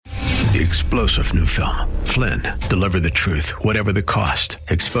the explosive new film, Flynn, deliver the truth, whatever the cost,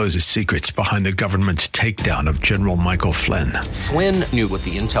 exposes secrets behind the government's takedown of General Michael Flynn. Flynn knew what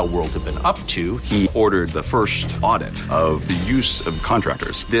the intel world had been up to. He ordered the first audit of the use of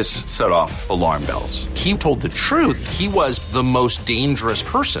contractors. This set off alarm bells. He told the truth. He was the most dangerous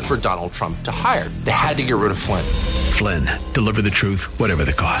person for Donald Trump to hire. They had to get rid of Flynn. Flynn, deliver the truth, whatever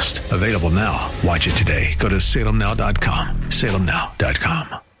the cost. Available now. Watch it today. Go to salemnow.com.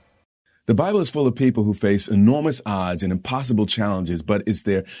 salemnow.com. The Bible is full of people who face enormous odds and impossible challenges, but it's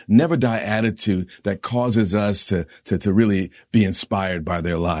their never die attitude that causes us to really be inspired by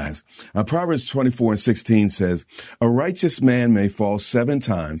their lives. Proverbs 24:16 says, a righteous man may fall 7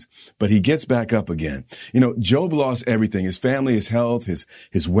 times, but he gets back up again. Job lost everything, his family, his health,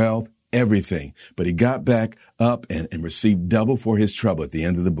 his wealth, everything. But he got back up and received double for his trouble at the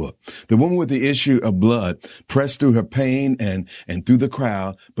end of the book. The woman with the issue of blood pressed through her pain and through the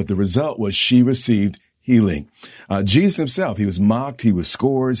crowd, but the result was she received healing. Jesus himself, he was mocked, he was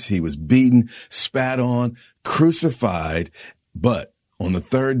scourged, he was beaten, spat on, crucified, but on the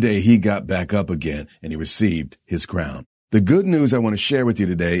 3rd day he got back up again and he received his crown. The good news I want to share with you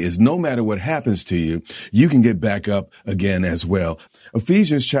today is no matter what happens to you, you can get back up again as well.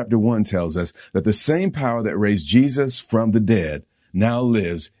 Ephesians chapter 1 tells us that the same power that raised Jesus from the dead now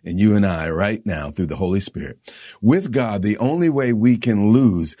lives in you and I right now through the Holy Spirit. With God, the only way we can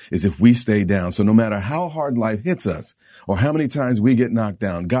lose is if we stay down. So no matter how hard life hits us or how many times we get knocked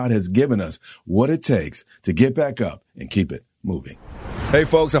down, God has given us what it takes to get back up and keep it moving. Hey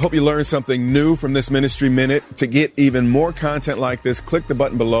folks, I hope you learned something new from this Ministry Minute. To get even more content like this, click the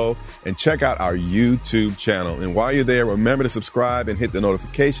button below and check out our YouTube channel. And while you're there, remember to subscribe and hit the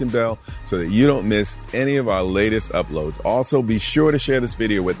notification bell so that you don't miss any of our latest uploads. Also, be sure to share this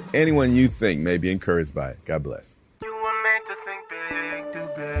video with anyone you think may be encouraged by it. God bless. You were meant to think big, too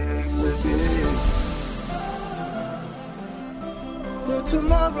big, big. But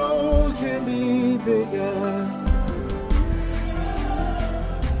tomorrow can be bigger.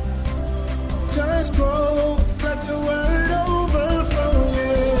 Just grow, let the word overflow,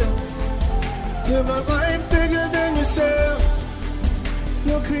 yeah. Live a life bigger than yourself.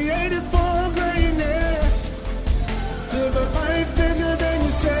 You're created for greatness. Live a life bigger than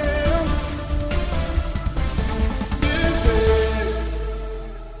yourself.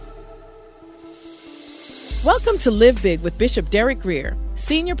 Welcome to Live Big with Bishop Derek Greer,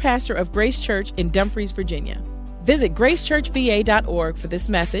 Senior Pastor of Grace Church in Dumfries, Virginia. Visit gracechurchva.org for this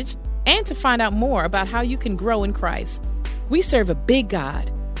message and to find out more about how you can grow in Christ. We serve a big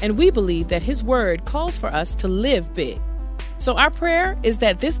God, and we believe that His Word calls for us to live big. So our prayer is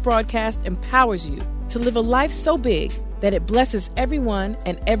that this broadcast empowers you to live a life so big that it blesses everyone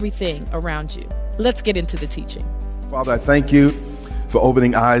and everything around you. Let's get into the teaching. Father, I thank you for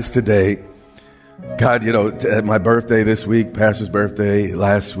opening eyes today. God, at my birthday this week, Pastor's birthday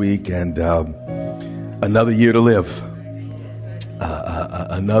last week, and another year to live.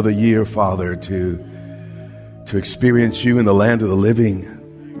 Another year, Father, to experience you in the land of the living.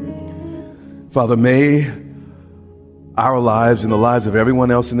 Father, may our lives and the lives of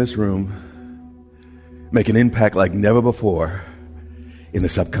everyone else in this room make an impact like never before in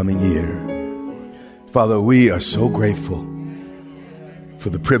this upcoming year. Father, we are so grateful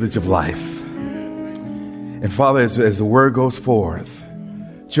for the privilege of life. And Father, as the word goes forth,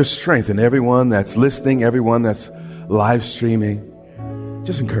 just strengthen everyone that's listening, everyone that's live streaming.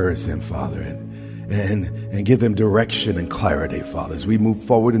 Just encourage them, Father, and give them direction and clarity, Father, as we move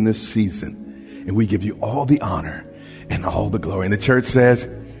forward in this season. And we give you all the honor and all the glory. And the church says,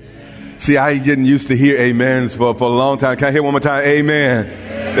 see, I ain't getting used to hear amens for a long time. Can I hear one more time? Amen.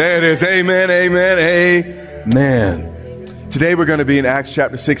 There it is. Amen, amen, amen. Today we're going to be in Acts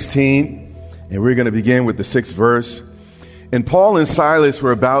chapter 16, and we're going to begin with the 6th verse. And Paul and Silas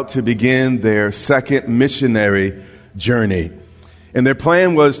were about to begin their second missionary journey. And their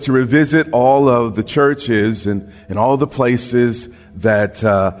plan was to revisit all of the churches and all the places that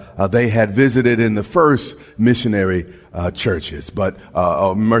they had visited in the first missionary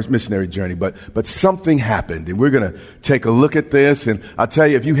missionary journey. But something happened, and we're going to take a look at this. And I'll tell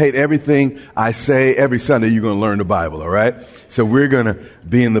you, if you hate everything I say every Sunday, you're going to learn the Bible, all right? So we're going to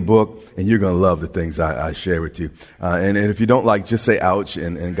be in the book, and you're going to love the things I share with you. And if you don't like, just say ouch,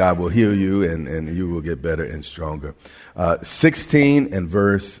 and God will heal you, and you will get better and stronger. 16 and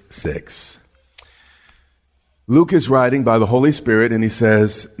verse 6. Luke is writing by the Holy Spirit, and he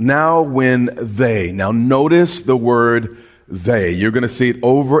says, now notice the word they. You're going to see it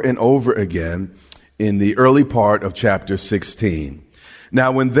over and over again in the early part of chapter 16.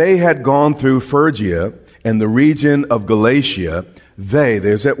 Now when they had gone through Phrygia and the region of Galatia,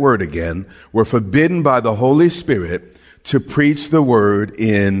 there's that word again, were forbidden by the Holy Spirit to preach the word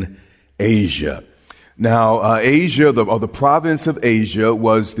in Asia. Now, Asia, the province of Asia,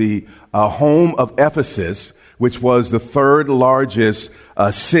 was the home of Ephesus, which was the third largest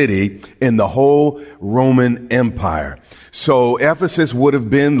city in the whole Roman Empire. So Ephesus would have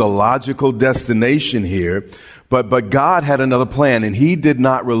been the logical destination here, but God had another plan, and he did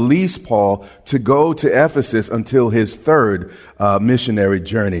not release Paul to go to Ephesus until his third missionary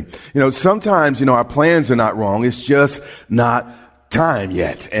journey. Sometimes, our plans are not wrong. It's just not time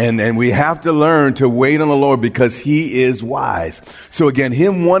yet. And we have to learn to wait on the Lord because he is wise. So again,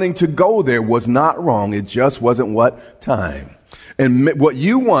 him wanting to go there was not wrong. It just wasn't what? Time. And what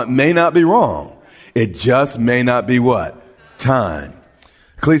you want may not be wrong. It just may not be what? Time.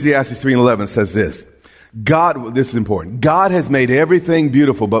 Ecclesiastes 3:11 says this. This is important. God has made everything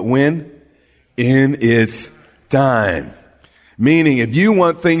beautiful, but when? In its time. Meaning, if you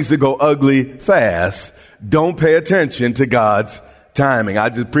want things to go ugly fast, don't pay attention to God's timing. I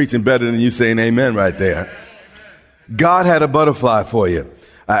just preaching better than you saying amen right there. God had a butterfly for you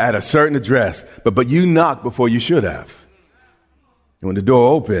at a certain address, but you knocked before you should have. And when the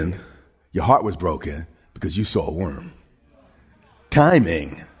door opened, your heart was broken because you saw a worm.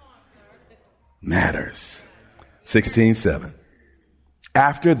 Timing matters. 16:7.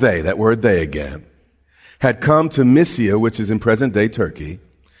 After that word they again, had come to Mysia, which is in present-day Turkey,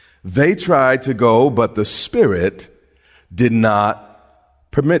 they tried to go, but the Spirit did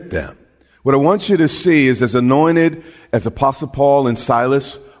not permit them. What I want you to see is as anointed as Apostle Paul and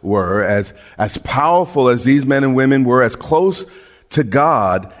Silas were, as powerful as these men and women were, as close to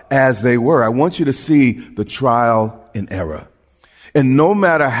God as they were, I want you to see the trial and error. And no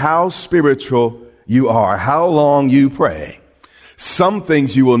matter how spiritual you are, how long you pray, some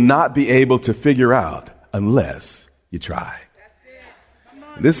things you will not be able to figure out unless you try.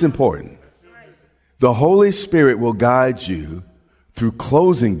 This is important. The Holy Spirit will guide you through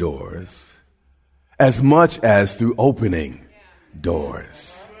closing doors as much as through opening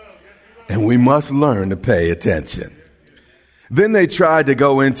doors. And we must learn to pay attention. Then they tried to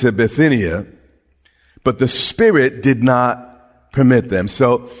go into Bithynia, but the Spirit did not permit them.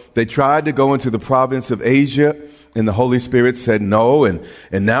 So they tried to go into the province of Asia, and the Holy Spirit said no. And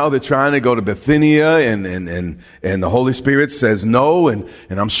now they're trying to go to Bithynia, and the Holy Spirit says no. And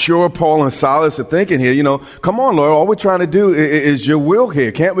I'm sure Paul and Silas are thinking here, come on, Lord, all we're trying to do is your will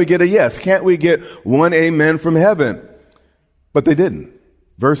here. Can't we get a yes? Can't we get one amen from heaven? But they didn't.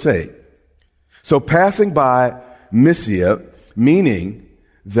 Verse 8. So passing by Mysia, meaning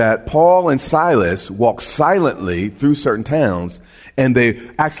that Paul and Silas walked silently through certain towns, and they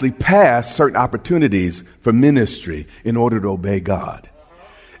actually passed certain opportunities for ministry in order to obey God.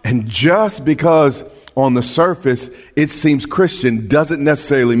 And just because on the surface it seems Christian doesn't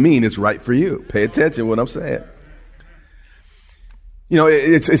necessarily mean it's right for you. Pay attention to what I'm saying.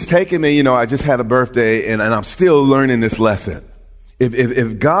 It's taken me, I just had a birthday and I'm still learning this lesson.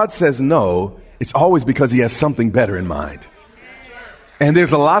 If God says no, it's always because he has something better in mind. And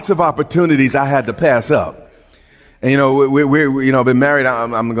there's lots of opportunities I had to pass up. And, I've been married. I'm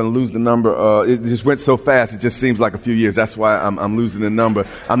going to lose the number. It just went so fast. It just seems like a few years. That's why I'm losing the number.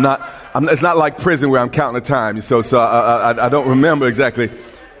 It's not like prison where I'm counting the time. So I don't remember exactly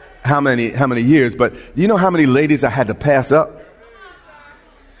how many years, but you know how many ladies I had to pass up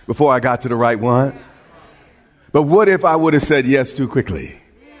before I got to the right one? But what if I would have said yes too quickly?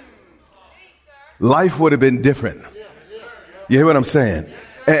 Life would have been different. You hear what I'm saying?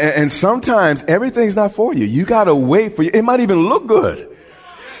 And sometimes everything's not for you. You got to wait for you. It might even look good.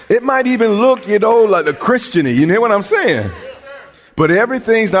 It might even look, like a Christian-y. You hear what I'm saying? But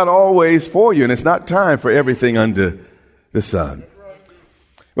everything's not always for you, and it's not time for everything under the sun.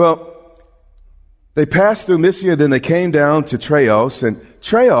 Well, they passed through Mysia, then they came down to Troas, and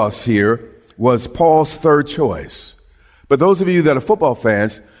Troas here was Paul's third choice. But those of you that are football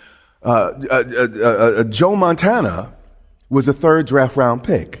fans, Joe Montana was a third draft round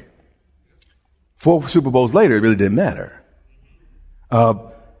pick. 4 Super Bowls later, it really didn't matter.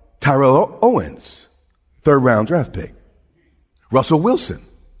 Tyrell Owens, third round draft pick. Russell Wilson,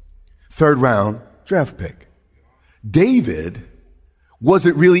 third round draft pick. David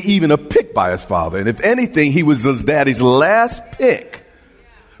wasn't really even a pick by his father. And if anything, he was his daddy's last pick.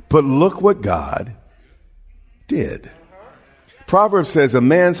 But look what God did. Proverbs says a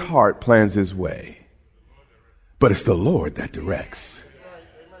man's heart plans his way, but it's the Lord that directs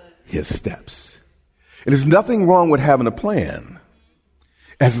his steps. And there's nothing wrong with having a plan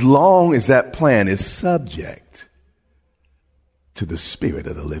as long as that plan is subject to the Spirit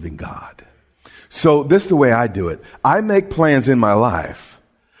of the living God. So this is the way I do it. I make plans in my life,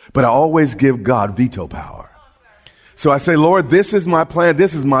 but I always give God veto power. So I say, Lord, this is my plan.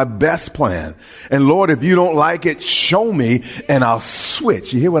 This is my best plan. And Lord, if you don't like it, show me and I'll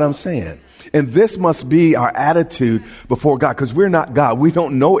switch. You hear what I'm saying? And this must be our attitude before God, because we're not God. We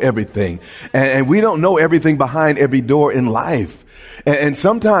don't know everything. And we don't know everything behind every door in life. And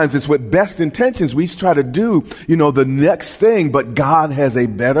sometimes it's with best intentions. We try to do, the next thing, but God has a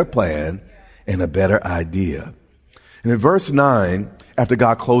better plan and a better idea. And in verse 9, after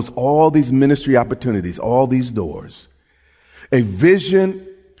God closed all these ministry opportunities, all these doors, a vision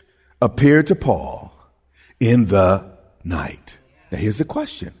appeared to Paul in the night. Now here's the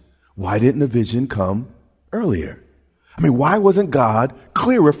question. Why didn't the vision come earlier? I mean, why wasn't God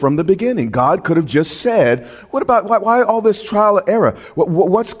clearer from the beginning? God could have just said, why all this trial and error?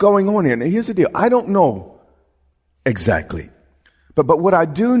 What's going on here? Now here's the deal. I don't know exactly. But what I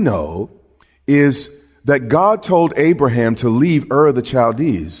do know is that God told Abraham to leave Ur of the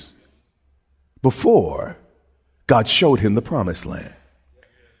Chaldees before God showed him the promised land.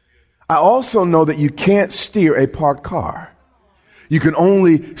 I also know that you can't steer a parked car. You can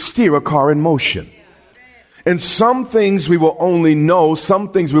only steer a car in motion. And some things we will only know,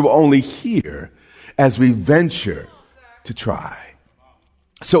 some things we will only hear as we venture to try.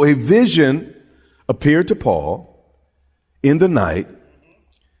 So a vision appeared to Paul in the night,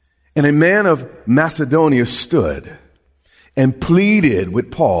 and a man of Macedonia stood and pleaded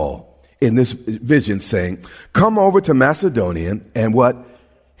with Paul in this vision, saying, come over to Macedonia and what?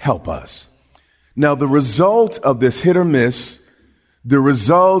 Help us. Now, the result of this hit or miss, the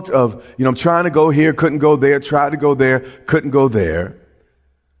result of, I'm trying to go here, couldn't go there, tried to go there, couldn't go there.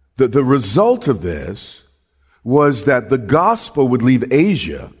 The result of this was that the gospel would leave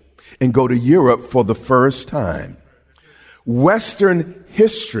Asia and go to Europe for the first time. Western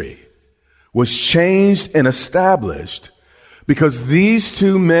history was changed and established because these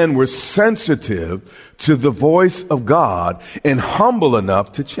two men were sensitive to the voice of God and humble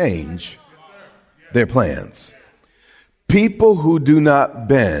enough to change their plans. People who do not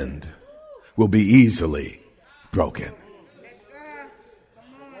bend will be easily broken.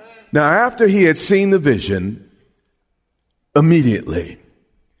 Now, after he had seen the vision, immediately.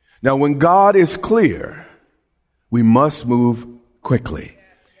 Now, when God is clear, we must move quickly.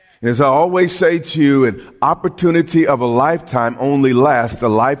 And as I always say to you, an opportunity of a lifetime only lasts the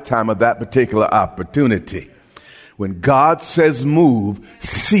lifetime of that particular opportunity. When God says move,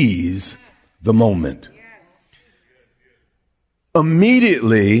 seize the moment.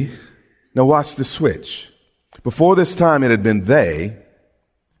 Immediately, now watch the switch. Before this time it had been they,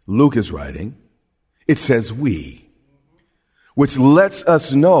 Luke is writing, it says we, which lets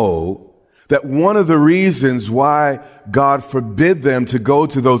us know that one of the reasons why God forbid them to go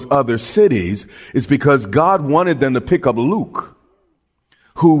to those other cities is because God wanted them to pick up Luke,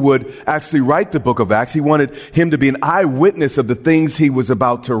 who would actually write the book of Acts. He wanted him to be an eyewitness of the things he was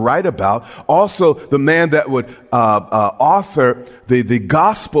about to write about. Also, the man that would author the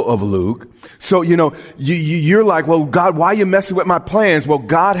Gospel of Luke. So, you're like, well, God, why are you messing with my plans? Well,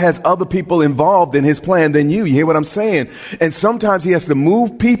 God has other people involved in his plan than you. You hear what I'm saying? And sometimes he has to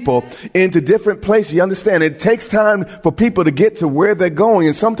move people into different places. You understand? It takes time for people to get to where they're going.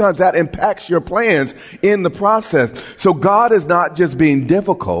 And sometimes that impacts your plans in the process. So God is not just being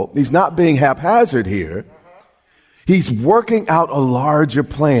difficult. He's not being haphazard here. He's working out a larger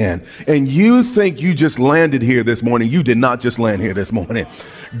plan. And you think you just landed here this morning. You did not just land here this morning.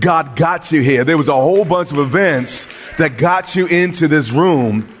 God got you here. There was a whole bunch of events that got you into this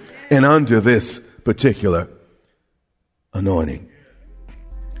room and under this particular anointing.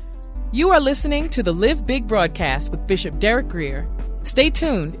 You are listening to the Live Big broadcast with Bishop Derek Grier. Stay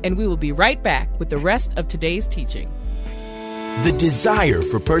tuned, and we will be right back with the rest of today's teaching. The desire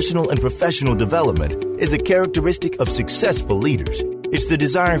for personal and professional development is a characteristic of successful leaders. It's the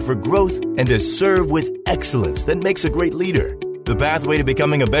desire for growth and to serve with excellence that makes a great leader. The pathway to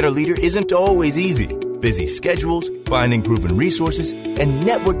becoming a better leader isn't always easy. Busy schedules, finding proven resources, and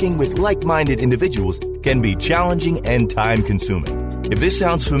networking with like-minded individuals can be challenging and time-consuming. If this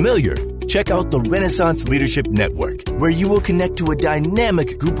sounds familiar, check out the Renaissance Leadership Network, where you will connect to a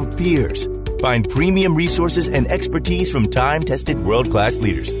dynamic group of peers. Find premium resources and expertise from time-tested world-class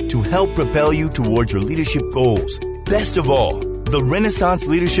leaders to help propel you towards your leadership goals. Best of all, the Renaissance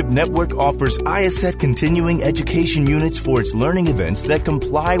Leadership Network offers IACET continuing education units for its learning events that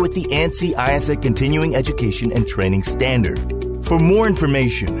comply with the ANSI IACET continuing education and training standard. For more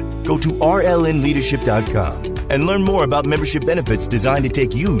information, go to rlnleadership.com and learn more about membership benefits designed to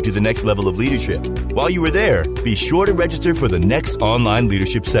take you to the next level of leadership. While you are there, be sure to register for the next online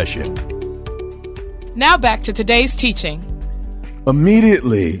leadership session. Now back to today's teaching.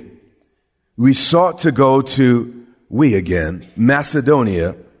 Immediately, we sought to go to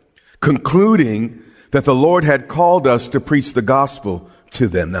Macedonia, concluding that the Lord had called us to preach the gospel to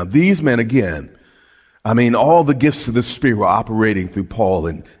them. Now, these men, again, all the gifts of the Spirit were operating through Paul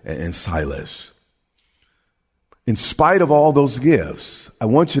and Silas. In spite of all those gifts, I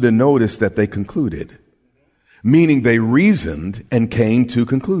want you to notice that they concluded, meaning they reasoned and came to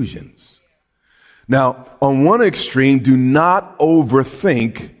conclusions. Now, on one extreme, do not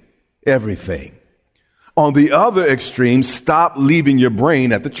overthink everything. On the other extreme, stop leaving your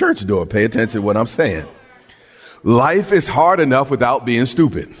brain at the church door. Pay attention to what I'm saying. Life is hard enough without being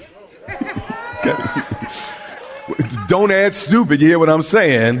stupid. Don't add stupid, you hear what I'm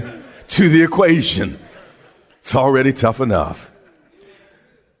saying, to the equation. It's already tough enough.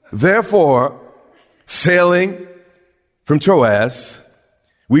 Therefore, sailing from Troas,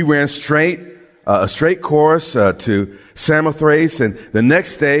 we ran a straight course to Samothrace, and the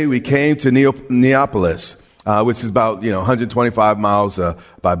next day we came to Neapolis, which is about 125 miles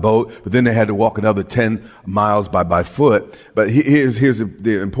by boat. But then they had to walk another 10 miles by foot. But here's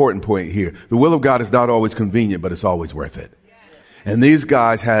the important point here: the will of God is not always convenient, but it's always worth it. And these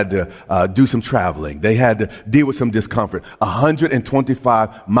guys had to do some traveling. They had to deal with some discomfort.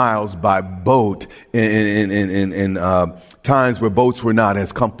 125 miles by boat in times where boats were not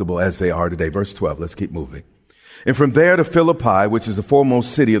as comfortable as they are today. Verse 12, let's keep moving. And from there to Philippi, which is the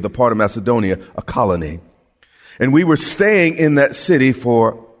foremost city of the part of Macedonia, a colony. And we were staying in that city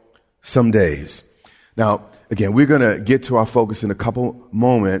for some days. Now, again, we're going to get to our focus in a couple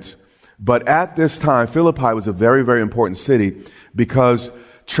moments. But at this time, Philippi was a very, very important city because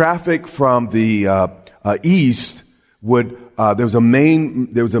traffic from the east there was a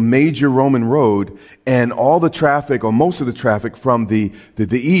major Roman road, and all the traffic, or most of the traffic from the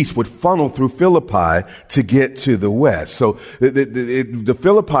east, would funnel through Philippi to get to the west. So the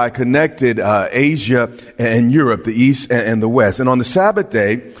Philippi connected Asia and Europe, the east and the west. And on the Sabbath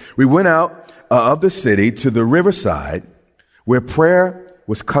day, we went out of the city to the riverside, where prayer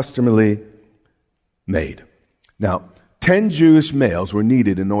was customarily made. Now, 10 Jewish males were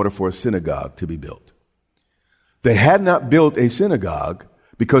needed in order for a synagogue to be built. They had not built a synagogue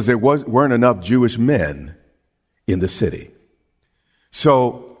because there weren't enough Jewish men in the city.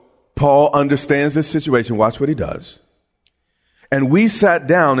 So Paul understands this situation. Watch what he does. And we sat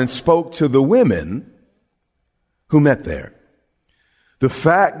down and spoke to the women who met there. The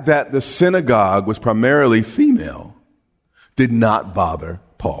fact that the synagogue was primarily female did not bother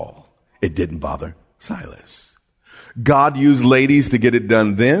Paul. It didn't bother Silas. God used ladies to get it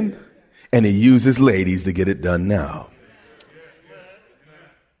done then, and he uses ladies to get it done now.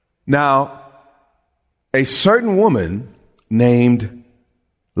 Now, a certain woman named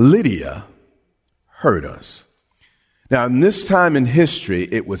Lydia heard us. Now, in this time in history,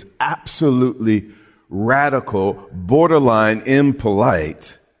 it was absolutely radical, borderline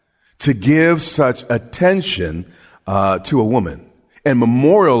impolite to give such attention to a woman and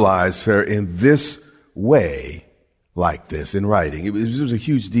memorialize her in this way, like this, in writing. It was a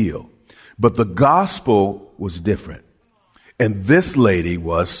huge deal. But the gospel was different. And this lady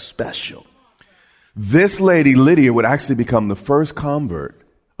was special. This lady, Lydia, would actually become the first convert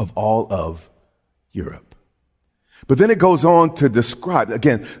of all of Europe. But then it goes on to describe,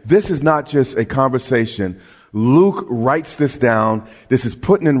 again, this is not just a conversation. Luke writes this down. This is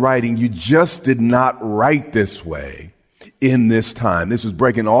put in writing. You just did not write this way in this time. This was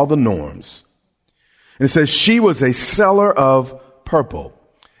breaking all the norms. And it says she was a seller of purple,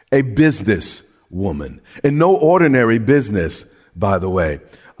 a business woman, and no ordinary business, by the way.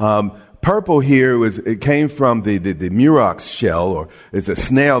 Purple here it came from the murex shell, or it's a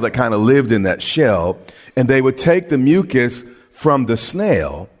snail that kind of lived in that shell, and they would take the mucus from the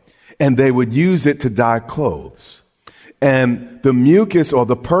snail and they would use it to dye clothes. And the mucus, or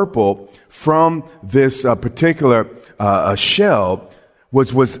the purple from this particular shell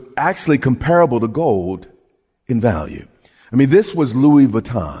was actually comparable to gold in value. I mean, this was Louis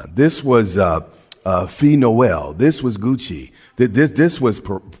Vuitton. This was Fille Noel. This was Gucci. This was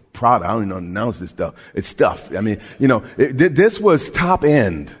Prada. I don't even announce this stuff. It's stuff. I mean, this was top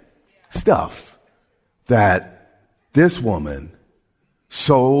end stuff that this woman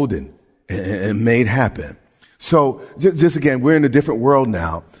sold and made happen. So just again, we're in a different world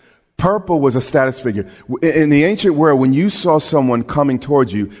now. Purple was a status figure. In the ancient world, when you saw someone coming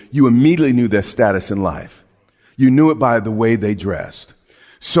towards you, you immediately knew their status in life. You knew it by the way they dressed.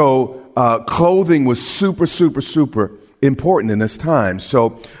 So clothing was super, super, super important in this time.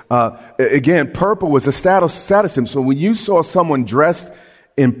 So again, purple was a status symbol. So when you saw someone dressed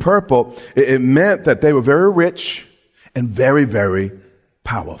in purple, it meant that they were very rich and very, very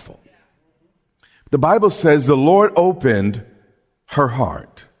powerful. The Bible says the Lord opened her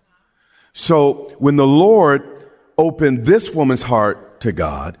heart. So when the Lord opened this woman's heart to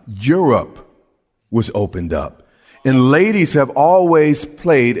God, Europe was opened up. And ladies have always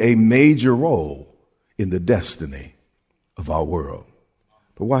played a major role in the destiny of our world.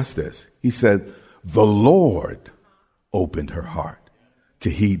 But watch this. He said, the Lord opened her heart to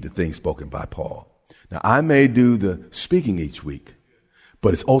heed the things spoken by Paul. Now, I may do the speaking each week,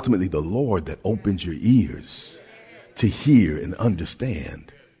 but it's ultimately the Lord that opens your ears to hear and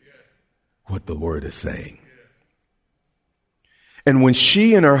understand what the word is saying. And when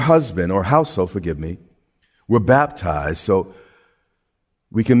she and her husband, or household, were baptized, so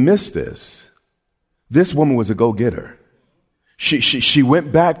we can miss this. This woman was a go-getter. She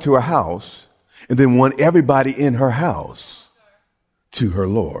went back to her house and then won everybody in her house to her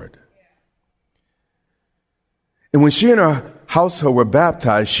Lord. And when she and her household were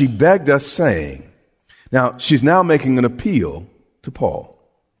baptized, she begged us, saying, now she's now making an appeal to Paul.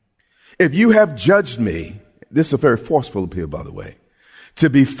 If you have judged me, this is a very forceful appeal, by the way, to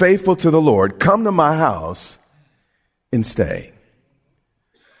be faithful to the Lord, come to my house and stay.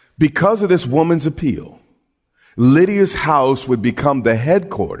 Because of this woman's appeal, Lydia's house would become the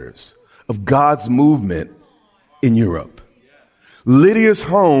headquarters of God's movement in Europe. Lydia's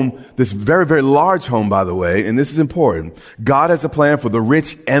home, this very, very large home, by the way, and this is important, God has a plan for the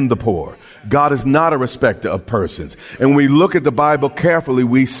rich and the poor. God is not a respecter of persons. And when we look at the Bible carefully,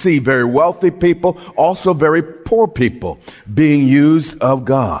 we see very wealthy people, also very poor people being used of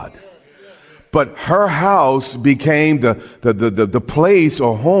God. But her house became the place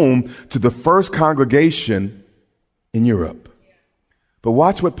or home to the first congregation in Europe. But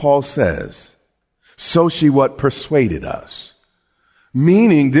watch what Paul says. So she persuaded us.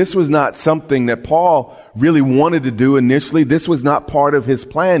 Meaning this was not something that Paul really wanted to do initially. This was not part of his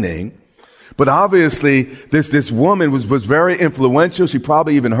planning. But obviously this woman was very influential. She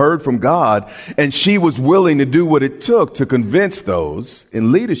probably even heard from God. And she was willing to do what it took to convince those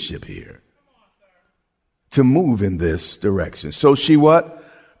in leadership here to move in this direction. So she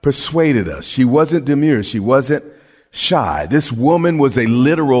persuaded us. She wasn't demure. She wasn't shy. This woman was a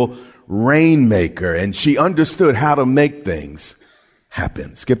literal rainmaker, and she understood how to make things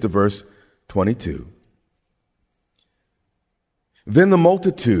happen. Skip to verse 22. Then the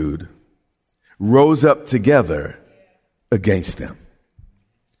multitude rose up together against them.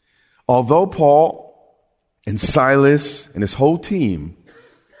 Although Paul and Silas and his whole team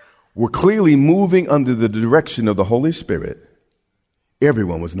were clearly moving under the direction of the Holy Spirit,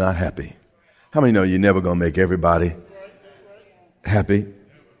 everyone was not happy. How many know you're never going to make everybody happy?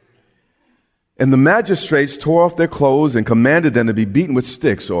 And the magistrates tore off their clothes and commanded them to be beaten with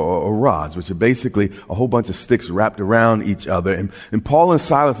sticks or rods, which are basically a whole bunch of sticks wrapped around each other. And Paul and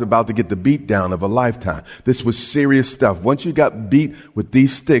Silas were about to get the beat down of a lifetime. This was serious stuff. Once you got beat with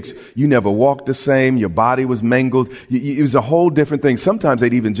these sticks, you never walked the same. Your body was mangled. It was a whole different thing. Sometimes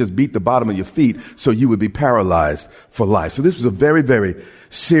they'd even just beat the bottom of your feet so you would be paralyzed for life. So this was a very, very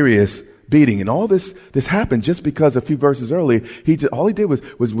serious beating. And all this happened just because a few verses earlier, all he did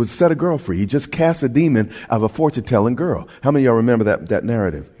was set a girl free. He just cast a demon out of a fortune-telling girl. How many of y'all remember that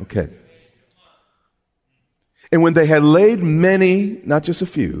narrative? Okay. And when they had laid many, not just a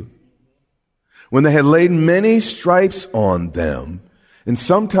few, when they had laid many stripes on them, and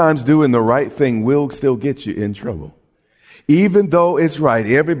sometimes doing the right thing will still get you in trouble. Even though it's right,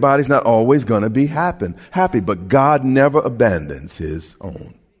 everybody's not always going to be happy, but God never abandons his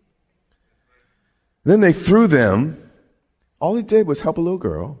own. Then they threw them. All he did was help a little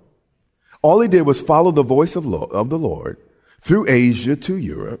girl. All he did was follow the voice of the Lord through Asia to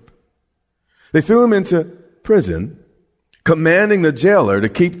Europe. They threw him into prison, commanding the jailer to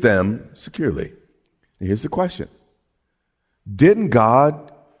keep them securely. And here's the question. Didn't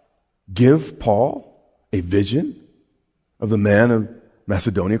God give Paul a vision of the man of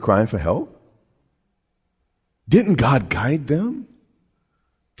Macedonia crying for help? Didn't God guide them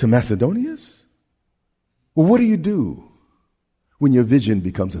to Macedonians? Well, what do you do when your vision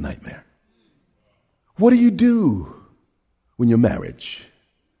becomes a nightmare? What do you do when your marriage,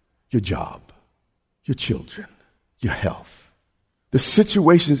 your job, your children, your health, the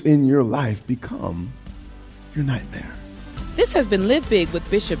situations in your life become your nightmare? This has been Live Big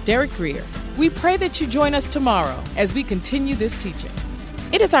with Bishop Derek Grier. We pray that you join us tomorrow as we continue this teaching.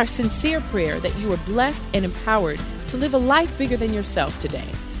 It is our sincere prayer that you are blessed and empowered to live a life bigger than yourself today.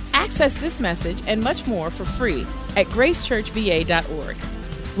 Access this message and much more for free at gracechurchva.org.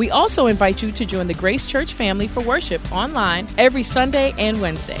 We also invite you to join the Grace Church family for worship online every Sunday and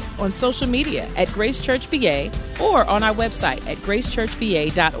Wednesday on social media at Grace Church VA or on our website at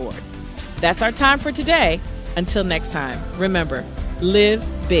gracechurchva.org. That's our time for today. Until next time, remember, live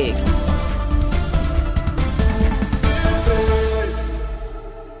big.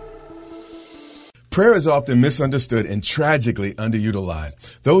 Prayer is often misunderstood and tragically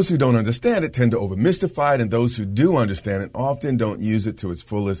underutilized. Those who don't understand it tend to overmystify it, and those who do understand it often don't use it to its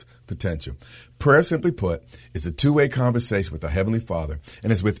fullest potential. Prayer, simply put, is a two-way conversation with our Heavenly Father,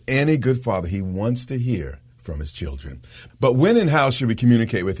 and as with any good father, He wants to hear from His children. But when and how should we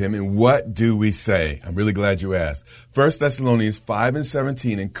communicate with Him, and what do we say? I'm really glad you asked. 1 Thessalonians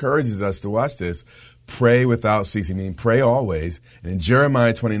 5:17 encourages us to watch this. Pray without ceasing, meaning pray always. And in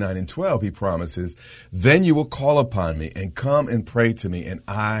Jeremiah 29:12, He promises, then you will call upon me and come and pray to me, and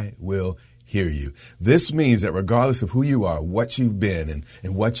I will hear you. This means that regardless of who you are, what you've been,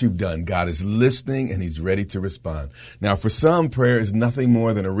 and what you've done, God is listening and He's ready to respond. Now, for some, prayer is nothing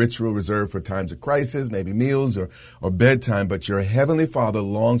more than a ritual reserved for times of crisis, maybe meals or bedtime, but your Heavenly Father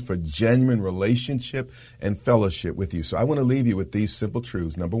longs for genuine relationship and fellowship with you. So I want to leave you with these simple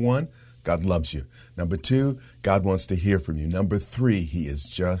truths. Number one, God loves you. Number two, God wants to hear from you. Number three, He is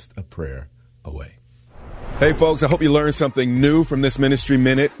just a prayer away. Hey, folks, I hope you learned something new from this Ministry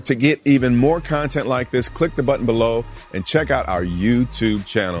Minute. To get even more content like this, click the button below and check out our YouTube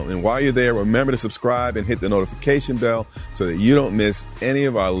channel. And while you're there, remember to subscribe and hit the notification bell so that you don't miss any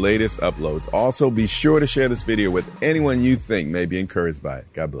of our latest uploads. Also, be sure to share this video with anyone you think may be encouraged by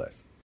it. God bless.